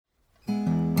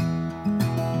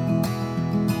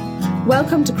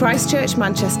Welcome to Christchurch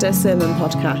Manchester Sermon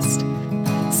Podcast.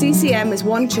 CCM is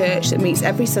one church that meets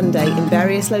every Sunday in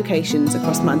various locations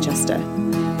across Manchester.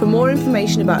 For more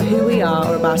information about who we are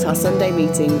or about our Sunday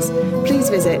meetings, please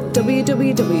visit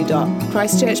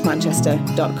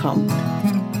www.christchurchmanchester.com.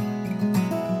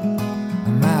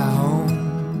 My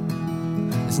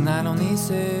home is not on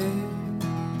this earth,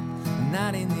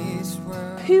 not in this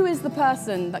world. Who is the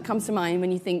person that comes to mind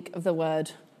when you think of the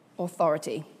word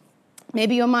authority?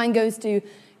 Maybe your mind goes to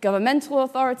governmental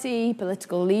authority,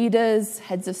 political leaders,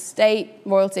 heads of state,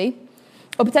 royalty.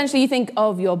 Or potentially you think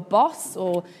of your boss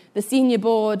or the senior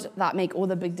board that make all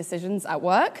the big decisions at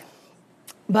work.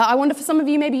 But I wonder for some of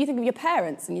you, maybe you think of your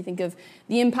parents and you think of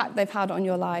the impact they've had on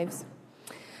your lives.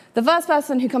 The first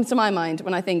person who comes to my mind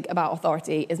when I think about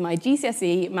authority is my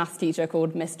GCSE maths teacher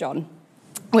called Miss John,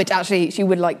 which actually she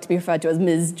would like to be referred to as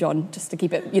Ms. John, just to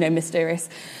keep it, mysterious.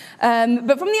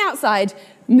 But from the outside,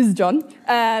 Ms. John,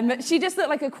 she just looked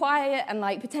like a quiet and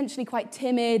potentially quite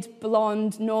timid,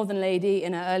 blonde, northern lady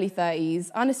in her early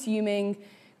 30s, unassuming,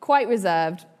 quite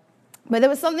reserved. But there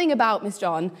was something about Miss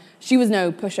John, she was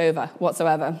no pushover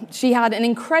whatsoever. She had an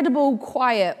incredible,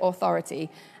 quiet authority.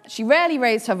 She rarely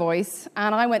raised her voice,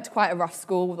 and I went to quite a rough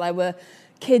school. There were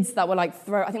kids that were I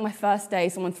think my first day,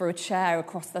 someone threw a chair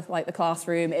across the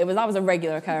classroom. That was a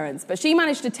regular occurrence. But she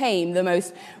managed to tame the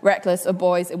most reckless of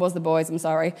boys. It was the boys, I'm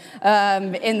sorry,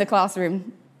 in the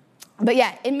classroom. But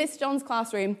yeah, in Miss John's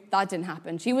classroom, that didn't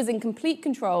happen. She was in complete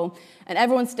control, and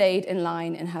everyone stayed in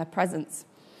line in her presence.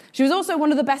 She was also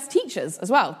one of the best teachers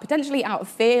as well, potentially out of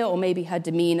fear or maybe her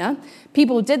demeanour.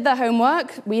 People did their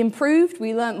homework, we improved,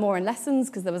 we learnt more in lessons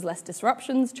because there was less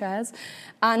disruptions, chairs,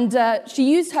 and she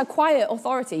used her quiet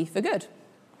authority for good.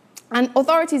 And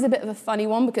authority is a bit of a funny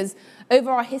one because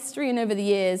over our history and over the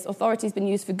years, authority has been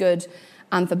used for good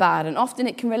and for bad, and often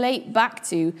it can relate back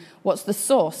to what's the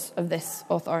source of this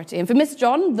authority. And for Miss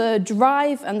John, the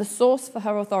drive and the source for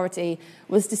her authority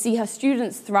was to see her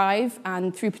students thrive,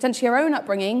 and through potentially her own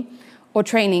upbringing or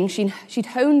training, she'd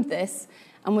honed this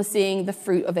and was seeing the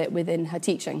fruit of it within her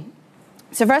teaching.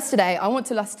 So for us today, I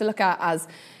want us to look at, as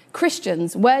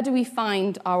Christians, where do we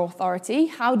find our authority?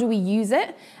 How do we use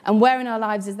it? And where in our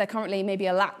lives is there currently maybe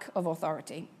a lack of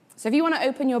authority? So if you want to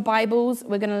open your Bibles,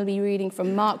 we're going to be reading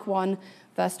from Mark 1,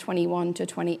 verse 21 to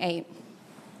 28.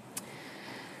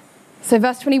 So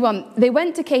verse 21, they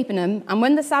went to Capernaum, and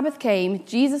when the Sabbath came,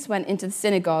 Jesus went into the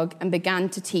synagogue and began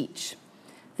to teach.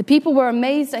 The people were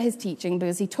amazed at his teaching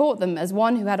because he taught them as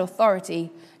one who had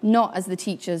authority, not as the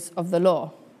teachers of the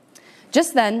law.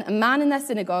 Just then, a man in their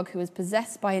synagogue who was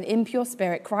possessed by an impure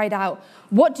spirit cried out,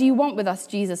 "What do you want with us,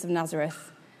 Jesus of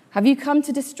Nazareth? Have you come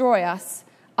to destroy us?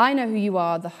 I know who you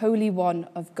are, the Holy One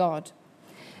of God."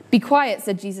 "Be quiet,"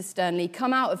 said Jesus sternly.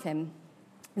 "Come out of him."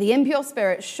 The impure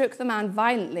spirit shook the man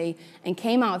violently and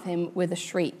came out of him with a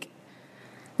shriek.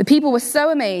 The people were so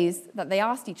amazed that they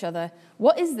asked each other,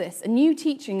 "What is this? A new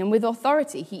teaching and with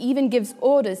authority. He even gives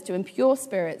orders to impure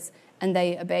spirits and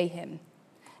they obey him."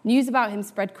 News about him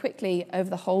spread quickly over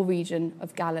the whole region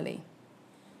of Galilee.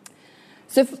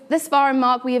 So this far in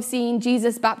Mark, we have seen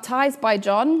Jesus baptized by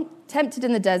John, tempted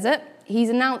in the desert. He's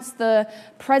announced the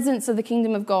presence of the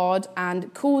kingdom of God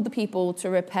and called the people to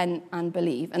repent and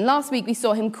believe. And last week we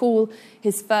saw him call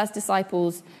his first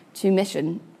disciples to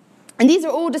mission. And these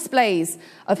are all displays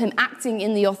of him acting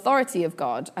in the authority of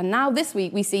God. And now this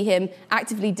week we see him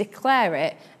actively declare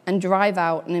it and drive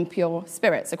out an impure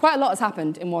spirit. So quite a lot has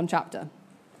happened in one chapter.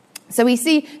 So we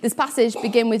see this passage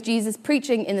begin with Jesus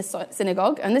preaching in the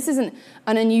synagogue, and this isn't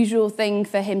an unusual thing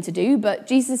for him to do, but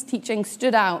Jesus' teaching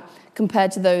stood out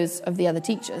compared to those of the other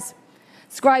teachers.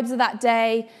 Scribes of that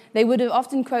day, they would have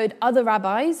often quoted other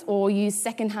rabbis or used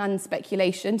second-hand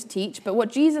speculation to teach, but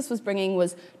what Jesus was bringing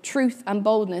was truth and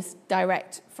boldness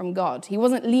direct from God. He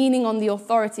wasn't leaning on the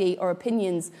authority or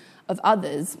opinions of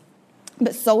others,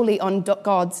 but solely on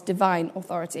God's divine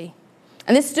authority.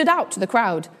 And this stood out to the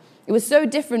crowd. It was so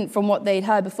different from what they'd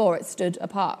heard before, it stood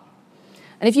apart.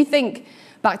 And if you think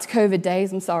back to COVID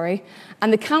days, and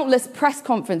the countless press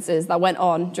conferences that went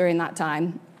on during that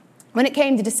time, when it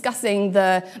came to discussing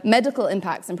the medical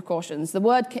impacts and precautions, the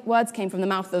words came from the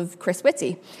mouth of Chris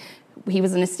Whitty. He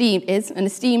is an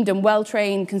esteemed and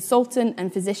well-trained consultant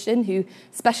and physician who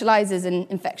specializes in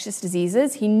infectious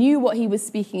diseases. He knew what he was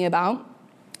speaking about,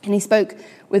 and he spoke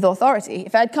with authority.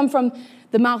 If it had come from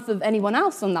the mouth of anyone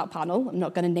else on that panel, I'm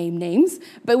not going to name names,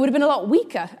 but it would have been a lot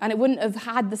weaker, and it wouldn't have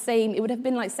had the same, it would have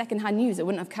been like secondhand news. It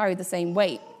wouldn't have carried the same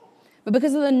weight. But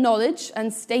because of the knowledge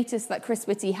and status that Chris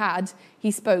Whitty had, he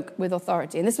spoke with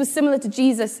authority. And this was similar to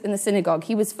Jesus in the synagogue.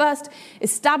 He was first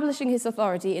establishing his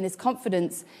authority in his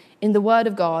confidence in the word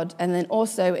of God, and then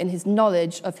also in his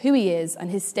knowledge of who he is and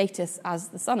his status as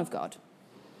the Son of God.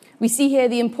 We see here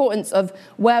the importance of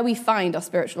where we find our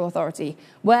spiritual authority.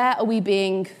 Where are we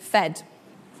being fed?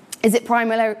 Is it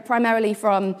primarily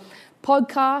from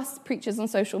podcasts, preachers on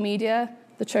social media,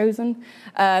 The Chosen?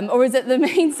 Or is it the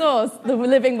main source, the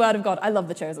living word of God? I love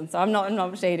The Chosen, so I'm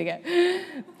not shading it.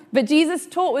 But Jesus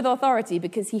taught with authority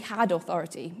because he had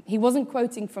authority. He wasn't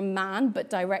quoting from man,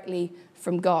 but directly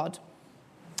from God.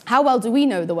 How well do we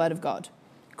know the word of God?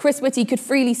 Chris Whitty could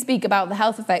freely speak about the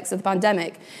health effects of the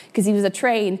pandemic because he was a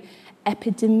trained you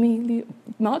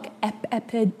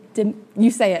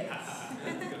say it.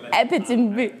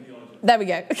 There we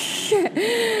go.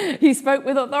 He spoke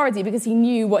with authority because he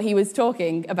knew what he was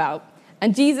talking about.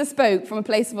 And Jesus spoke from a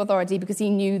place of authority because he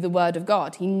knew the word of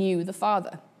God. He knew the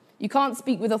Father. You can't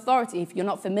speak with authority if you're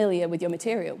not familiar with your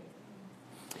material.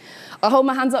 I hold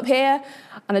my hands up here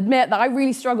and admit that I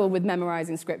really struggled with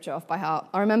memorizing scripture off by heart.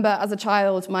 I remember as a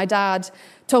child, my dad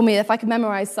told me if I could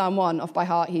memorize Psalm 1 off by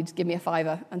heart, he'd give me a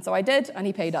 $5. And so I did, and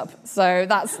he paid up. So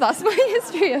that's my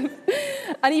history of.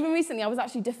 And even recently, I was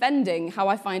actually defending how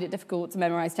I find it difficult to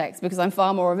memorize text because I'm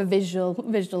far more of a visual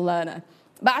learner.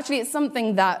 But actually, it's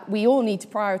something that we all need to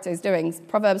prioritize doing.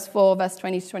 Proverbs 4, verse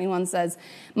 20 to 21 says,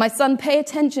 "My son, pay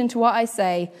attention to what I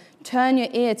say. Turn your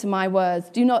ear to my words.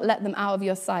 Do not let them out of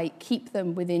your sight. Keep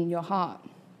them within your heart."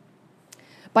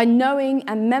 By knowing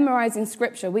and memorizing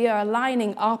scripture, we are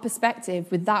aligning our perspective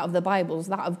with that of the Bible's,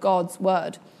 that of God's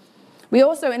word. We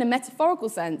also, in a metaphorical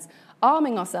sense,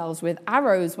 arming ourselves with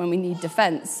arrows when we need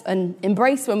defense, and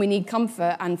embrace when we need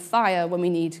comfort, and fire when we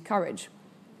need courage.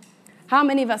 How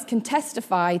many of us can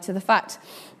testify to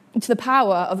the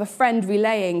power of a friend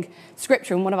relaying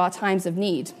scripture in one of our times of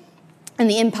need and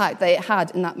the impact that it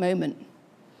had in that moment?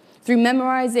 Through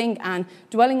memorizing and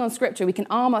dwelling on scripture, we can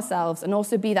arm ourselves and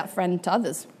also be that friend to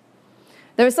others.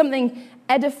 There is something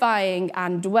edifying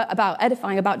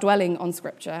about dwelling on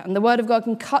scripture, and the word of God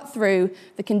can cut through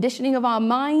the conditioning of our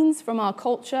minds from our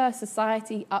culture,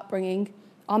 society, upbringing.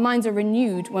 Our minds are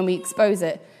renewed when we expose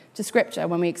it to scripture,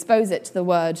 when we expose it to the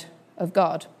word of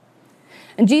God.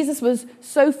 And Jesus was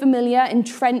so familiar,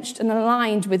 entrenched, and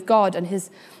aligned with God, and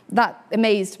that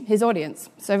amazed his audience.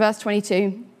 So verse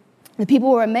 22, the people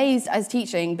were amazed at his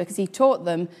teaching because he taught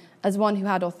them as one who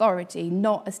had authority,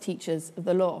 not as teachers of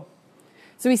the law.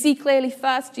 So we see clearly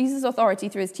first Jesus' authority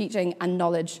through his teaching and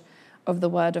knowledge of the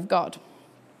word of God.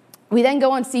 We then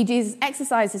go on to see Jesus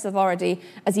exercise his authority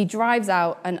as he drives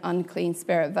out an unclean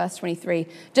spirit. Verse 23,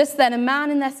 "Just then a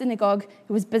man in their synagogue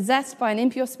who was possessed by an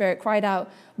impure spirit cried out,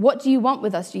 'What do you want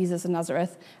with us, Jesus of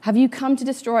Nazareth? Have you come to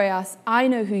destroy us? I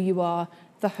know who you are,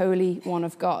 the Holy One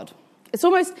of God.'" It's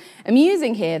almost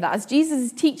amusing here that as Jesus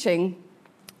is teaching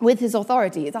with his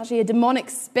authority, it's actually a demonic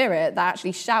spirit that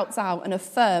actually shouts out and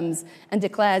affirms and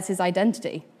declares his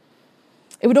identity.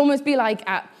 It would almost be like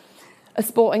at a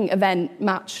sporting event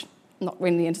match. Not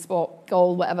really into sport,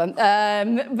 goal, whatever.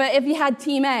 But if you had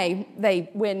Team A,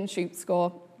 they win, shoot,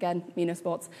 score. Again,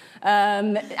 sports.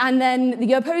 And then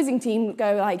the opposing team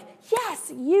go like,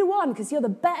 "Yes, you won because you're the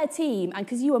better team and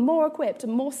because you were more equipped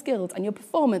and more skilled and your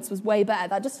performance was way better."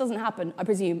 That just doesn't happen, I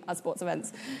presume, at sports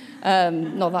events.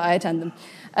 Not that I attend them.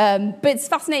 But it's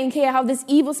fascinating here how this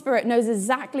evil spirit knows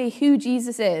exactly who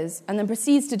Jesus is and then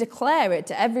proceeds to declare it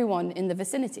to everyone in the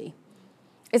vicinity.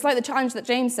 It's like the challenge that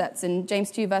James sets in James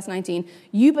 2, verse 19.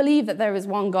 "You believe that there is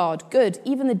one God. Good.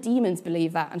 Even the demons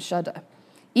believe that and shudder.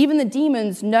 Even the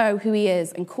demons know who he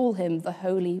is and call him the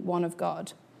Holy One of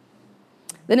God."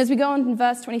 Then as we go on in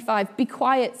verse 25, "Be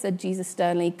quiet," said Jesus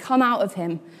sternly. "Come out of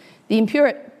him." The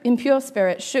impure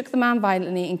spirit shook the man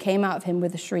violently and came out of him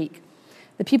with a shriek.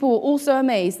 The people were also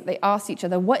amazed that they asked each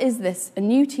other, "What is this? A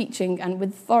new teaching and with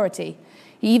authority.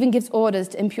 He even gives orders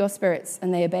to impure spirits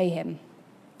and they obey him."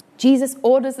 Jesus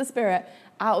orders the spirit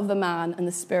out of the man and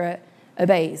the spirit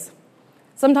obeys.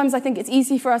 Sometimes I think it's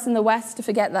easy for us in the West to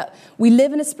forget that we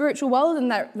live in a spiritual world and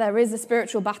that there is a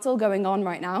spiritual battle going on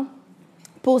right now.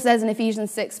 Paul says in Ephesians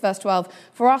 6, verse 12,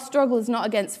 "For our struggle is not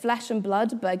against flesh and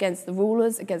blood, but against the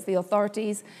rulers, against the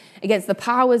authorities, against the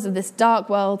powers of this dark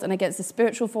world, and against the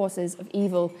spiritual forces of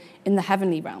evil in the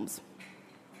heavenly realms."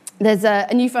 There's a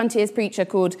New Frontiers preacher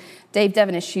called Dave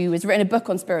Devenish who has written a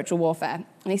book on spiritual warfare.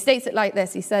 And he states it like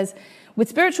this. He says, "With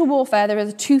spiritual warfare, there is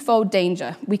a twofold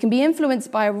danger. We can be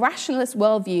influenced by a rationalist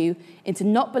worldview into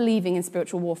not believing in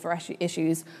spiritual warfare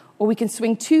issues, or we can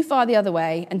swing too far the other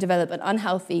way and develop an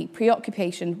unhealthy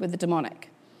preoccupation with the demonic.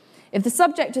 If the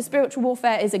subject of spiritual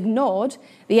warfare is ignored,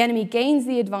 the enemy gains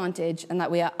the advantage and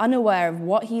that we are unaware of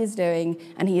what he is doing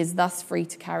and he is thus free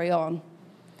to carry on.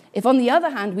 If, on the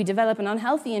other hand, we develop an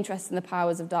unhealthy interest in the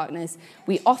powers of darkness,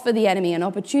 we offer the enemy an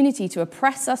opportunity to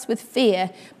oppress us with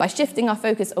fear by shifting our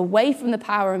focus away from the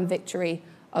power and victory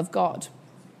of God.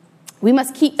 We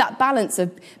must keep that balance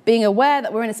of being aware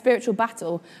that we're in a spiritual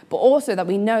battle, but also that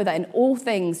we know that in all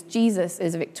things, Jesus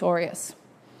is victorious.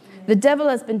 The devil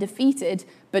has been defeated,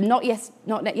 but not yet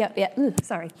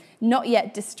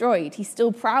destroyed. He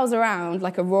still prowls around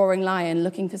like a roaring lion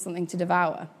looking for something to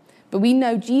devour. But we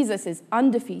know Jesus is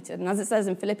undefeated. And as it says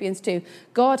in Philippians 2,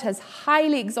 God has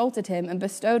highly exalted him and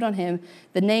bestowed on him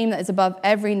the name that is above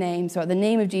every name. So at the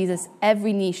name of Jesus,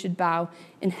 every knee should bow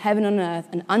in heaven and earth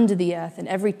and under the earth, and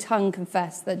every tongue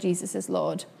confess that Jesus is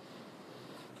Lord.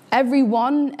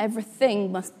 Everyone, everything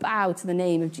must bow to the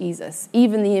name of Jesus.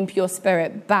 Even the impure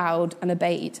spirit bowed and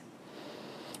obeyed.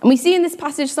 And we see in this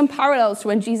passage some parallels to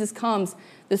when Jesus calms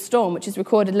the storm, which is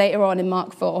recorded later on in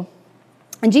Mark 4.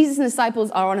 And Jesus and the disciples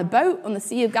are on a boat on the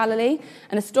Sea of Galilee,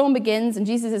 and a storm begins, and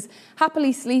Jesus is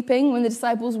happily sleeping when the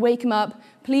disciples wake him up,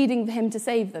 pleading for him to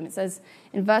save them. It says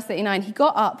in verse 39, he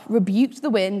got up, rebuked the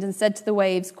wind, and said to the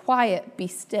waves, "Quiet, be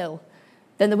still."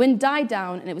 Then the wind died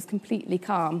down, and it was completely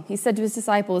calm. He said to his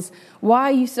disciples, "Why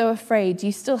are you so afraid? Do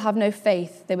you still have no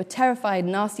faith?" They were terrified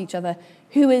and asked each other,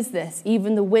 "Who is this?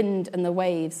 Even the wind and the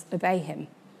waves obey him."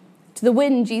 To the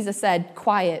wind, Jesus said,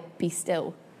 "Quiet, be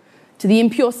still." To the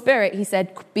impure spirit, he said,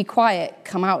 "Be quiet,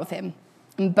 come out of him."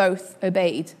 And both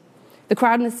obeyed. The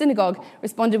crowd in the synagogue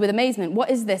responded with amazement. "What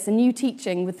is this? A new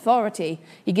teaching with authority?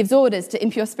 He gives orders to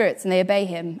impure spirits and they obey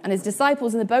him." And his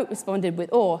disciples in the boat responded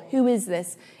with awe. "Who is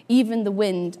this? Even the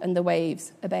wind and the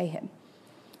waves obey him."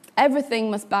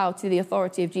 Everything must bow to the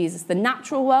authority of Jesus, the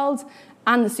natural world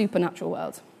and the supernatural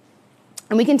world.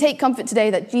 And we can take comfort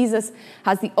today that Jesus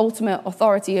has the ultimate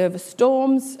authority over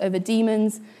storms, over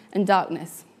demons and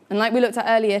darkness. And like we looked at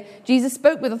earlier, Jesus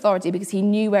spoke with authority because he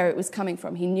knew where it was coming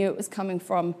from. He knew it was coming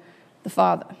from the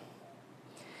Father.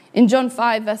 In John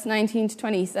 5, verse 19 to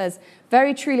 20, he says,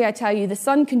 "Very truly I tell you, the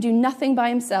Son can do nothing by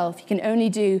himself. He can only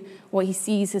do what he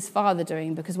sees his Father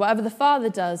doing, because whatever the Father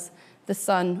does, the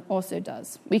Son also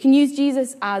does." We can use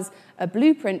Jesus as a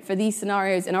blueprint for these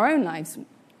scenarios in our own lives.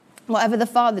 Whatever the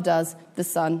Father does, the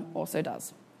Son also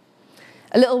does.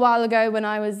 A little while ago, when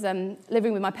I was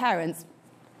living with my parents,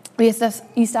 we used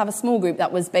to have a small group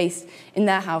that was based in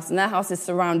their house, and their house is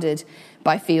surrounded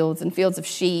by fields of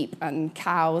sheep and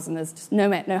cows, and there's just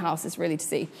no houses really to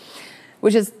see,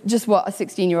 which is just what a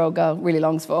 16-year-old girl really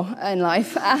longs for in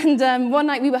life. And one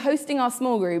night we were hosting our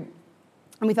small group,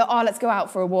 and we thought, let's go out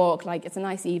for a walk, like it's a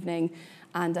nice evening.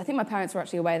 And I think my parents were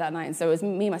actually away that night, and so it was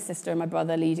me, my sister, and my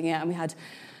brother leading it, and we had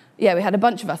a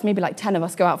bunch of us, maybe like 10 of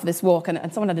us go out for this walk,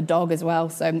 and someone had a dog as well,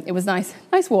 so it was nice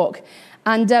walk.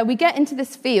 And we get into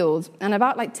this field, and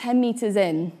about like 10 meters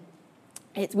in,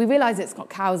 we realise it's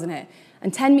got cows in it.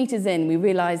 And 10 meters in, we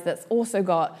realise that's also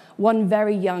got one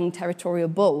very young territorial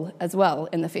bull as well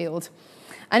in the field.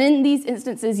 And in these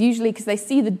instances, usually because they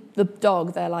see the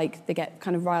dog, they get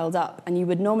kind of riled up. And you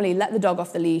would normally let the dog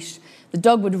off the leash, the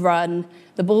dog would run,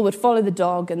 the bull would follow the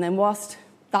dog, and then whilst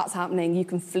that's happening, you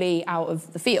can flee out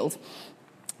of the field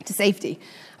to safety.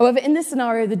 However, in this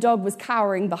scenario, the dog was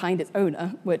cowering behind its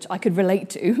owner, which I could relate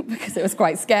to because it was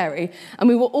quite scary. And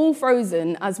we were all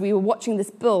frozen as we were watching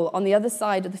this bull on the other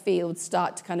side of the field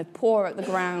start to kind of paw at the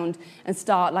ground and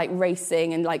start like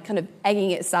racing and like kind of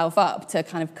egging itself up to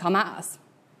kind of come at us.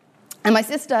 And my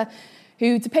sister,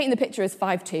 who to paint the picture is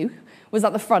 5'2", was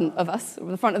at the front of us,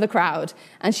 the front of the crowd,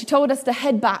 and she told us to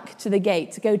head back to the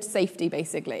gate, to go to safety,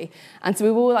 basically. And so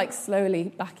we were all like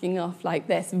slowly backing off like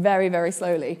this, very, very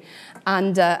slowly.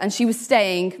 And she was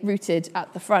staying rooted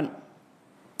at the front.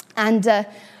 And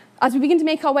as we begin to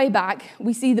make our way back,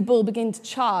 we see the bull begin to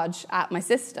charge at my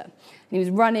sister. And he was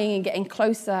running and getting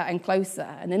closer and closer.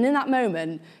 And then in that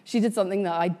moment, she did something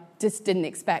that I just didn't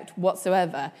expect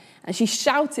whatsoever. And she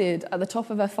shouted at the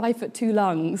top of her 5'2"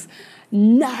 lungs,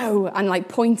 "No!" and like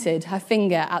pointed her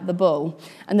finger at the bull.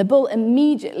 And the bull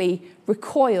immediately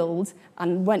recoiled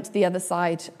and went to the other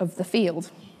side of the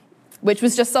field, which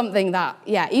was just something that,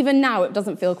 even now it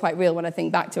doesn't feel quite real when I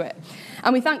think back to it.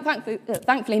 And we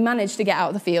thankfully managed to get out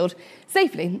of the field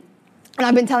safely. And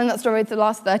I've been telling that story for the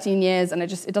last 13 years, and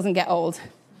it doesn't get old.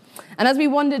 And as we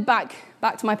wandered back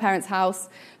to my parents' house,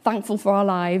 thankful for our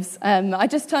lives, I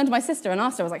just turned to my sister and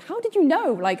asked her, I was like, "How did you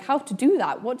know, like, how to do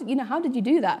that? How did you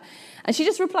do that?" And she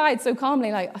just replied so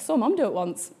calmly, like, "I saw Mum do it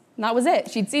once." And that was it.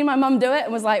 She'd seen my mum do it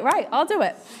and was like, "Right, I'll do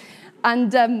it."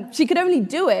 And she could only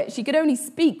do it, she could only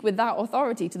speak with that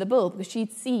authority to the bull because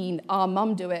she'd seen our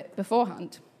mum do it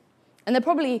beforehand. And there are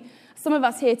probably some of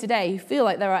us here today who feel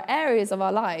like there are areas of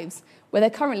our lives where there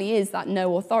currently is that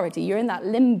no authority. You're in that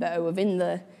limbo of in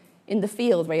the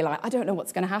field where you're like, I don't know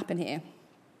what's going to happen here.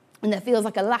 And there feels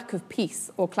like a lack of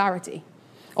peace or clarity.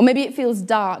 Or maybe it feels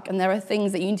dark and there are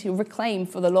things that you need to reclaim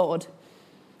for the Lord.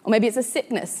 Or maybe it's a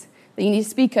sickness that you need to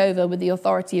speak over with the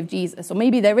authority of Jesus. Or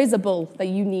maybe there is a bull that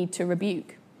you need to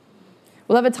rebuke.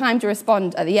 We'll have a time to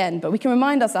respond at the end, but we can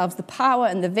remind ourselves the power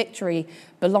and the victory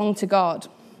belong to God.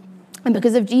 And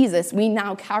because of Jesus, we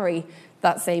now carry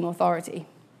that same authority.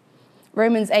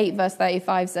 Romans 8, verse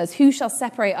 35 says, "Who shall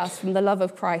separate us from the love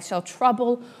of Christ? Shall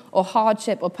trouble or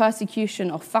hardship or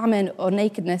persecution or famine or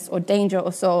nakedness or danger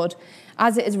or sword?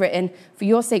 As it is written, for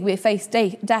your sake we have faced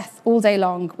death all day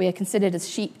long. We are considered as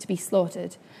sheep to be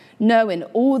slaughtered. No, in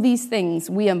all these things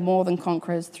we are more than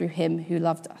conquerors through him who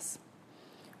loved us."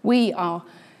 We are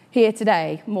here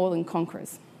today more than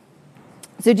conquerors.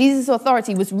 So Jesus'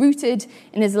 authority was rooted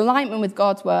in his alignment with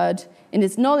God's word, in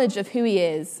his knowledge of who he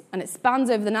is, and it spans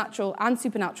over the natural and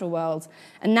supernatural world.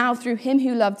 And now through him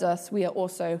who loved us, we are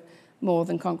also more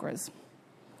than conquerors.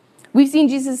 We've seen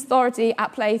Jesus' authority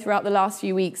at play throughout the last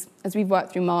few weeks as we've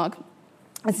worked through Mark.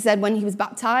 As I said, when he was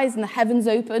baptized and the heavens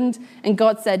opened and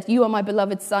God said, "You are my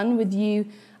beloved son, with you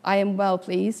I am well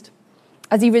pleased."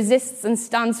 As he resists and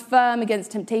stands firm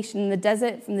against temptation in the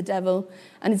desert from the devil,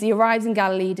 and as he arrives in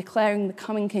Galilee declaring the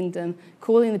coming kingdom,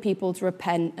 calling the people to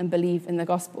repent and believe in the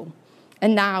gospel.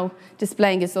 And now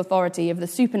displaying his authority over the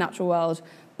supernatural world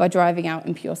by driving out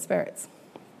impure spirits.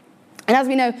 And as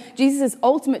we know, Jesus'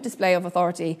 ultimate display of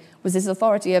authority was his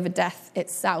authority over death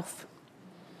itself.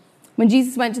 When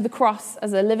Jesus went to the cross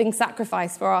as a living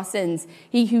sacrifice for our sins,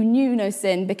 he who knew no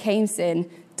sin became sin,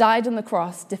 died on the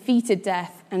cross, defeated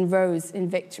death, and rose in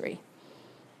victory.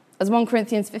 As 1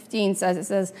 Corinthians 15 says, it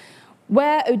says,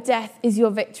 "Where, O death, is your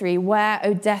victory? Where,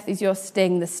 O death, is your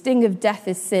sting? The sting of death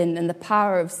is sin, and the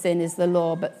power of sin is the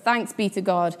law. But thanks be to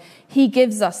God, he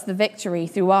gives us the victory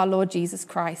through our Lord Jesus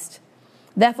Christ.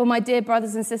 Therefore, my dear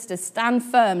brothers and sisters, stand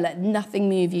firm, let nothing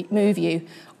move you.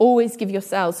 Always give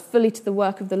yourselves fully to the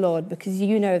work of the Lord, because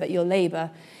you know that your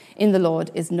labor in the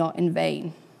Lord is not in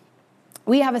vain."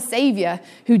 We have a Savior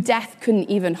who death couldn't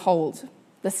even hold.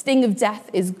 The sting of death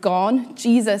is gone.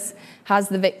 Jesus has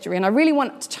the victory. And I really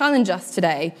want to challenge us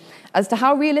today as to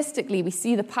how realistically we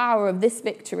see the power of this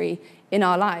victory in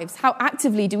our lives. How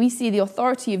actively do we see the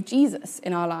authority of Jesus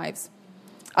in our lives?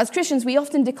 As Christians, we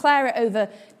often declare it over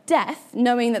death,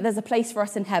 knowing that there's a place for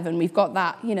us in heaven. We've got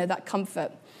that, that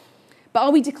comfort. But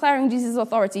are we declaring Jesus'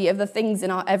 authority of the things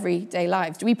in our everyday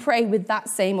lives? Do we pray with that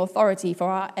same authority for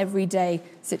our everyday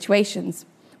situations?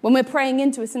 When we're praying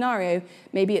into a scenario,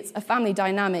 maybe it's a family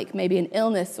dynamic, maybe an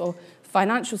illness or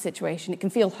financial situation, it can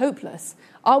feel hopeless.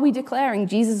 Are we declaring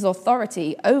Jesus'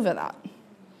 authority over that?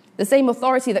 The same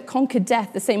authority that conquered death,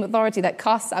 the same authority that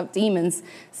casts out demons,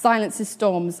 silences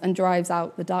storms, and drives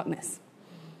out the darkness.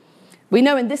 We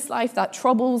know in this life that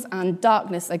troubles and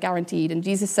darkness are guaranteed, and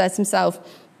Jesus says himself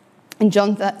in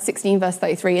John 16, verse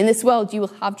 33, "In this world you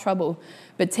will have trouble,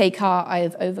 but take heart, I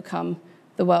have overcome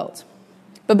the world."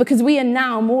 But because we are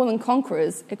now more than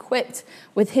conquerors, equipped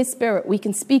with his spirit, we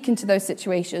can speak into those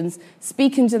situations,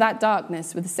 speak into that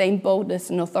darkness with the same boldness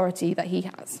and authority that he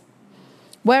has.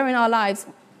 Where in our lives,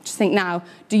 just think now,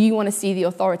 do you want to see the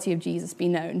authority of Jesus be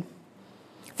known?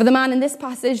 For the man in this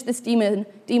passage, this demon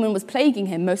was plaguing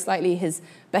him. Most likely his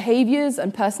behaviors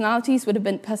and personality would have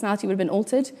been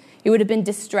altered. He would have been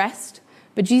distressed.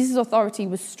 But Jesus' authority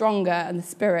was stronger and the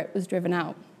spirit was driven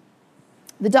out.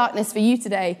 The darkness for you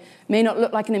today may not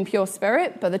look like an impure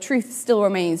spirit, but the truth still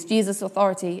remains. Jesus'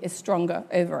 authority is stronger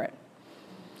over it.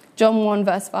 John 1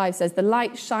 verse 5 says, "The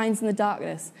light shines in the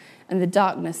darkness, and the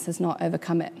darkness has not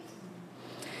overcome it."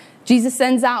 Jesus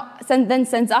then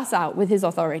sends us out with his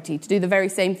authority to do the very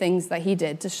same things that he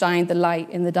did, to shine the light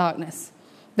in the darkness.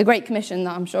 The Great Commission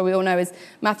that I'm sure we all know is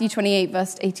Matthew 28,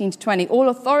 verse 18 to 20. "All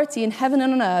authority in heaven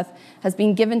and on earth has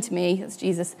been given to me," that's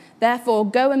Jesus. "Therefore,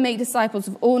 go and make disciples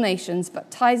of all nations,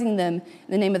 baptizing them in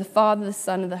the name of the Father, the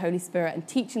Son, and the Holy Spirit, and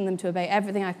teaching them to obey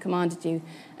everything I've commanded you.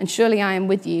 And surely I am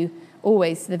with you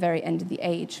always to the very end of the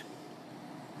age."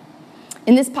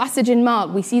 In this passage in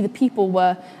Mark, we see the people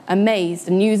were amazed,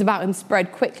 and news about him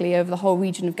spread quickly over the whole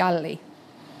region of Galilee.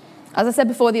 As I said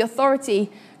before, this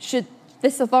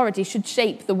authority should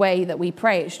shape the way that we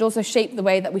pray. It should also shape the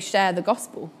way that we share the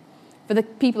gospel. For the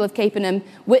people of Capernaum,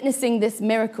 witnessing this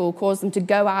miracle caused them to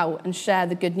go out and share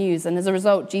the good news, and as a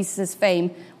result, Jesus' fame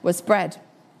was spread.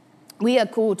 We are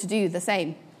called to do the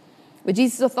same. With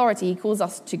Jesus' authority, he calls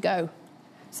us to go,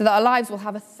 so that our lives will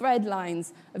have a thread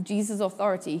lines of Jesus'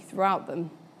 authority throughout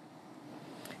them.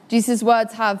 Jesus'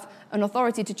 words have an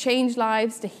authority to change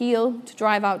lives, to heal, to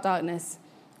drive out darkness,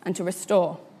 and to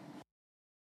restore.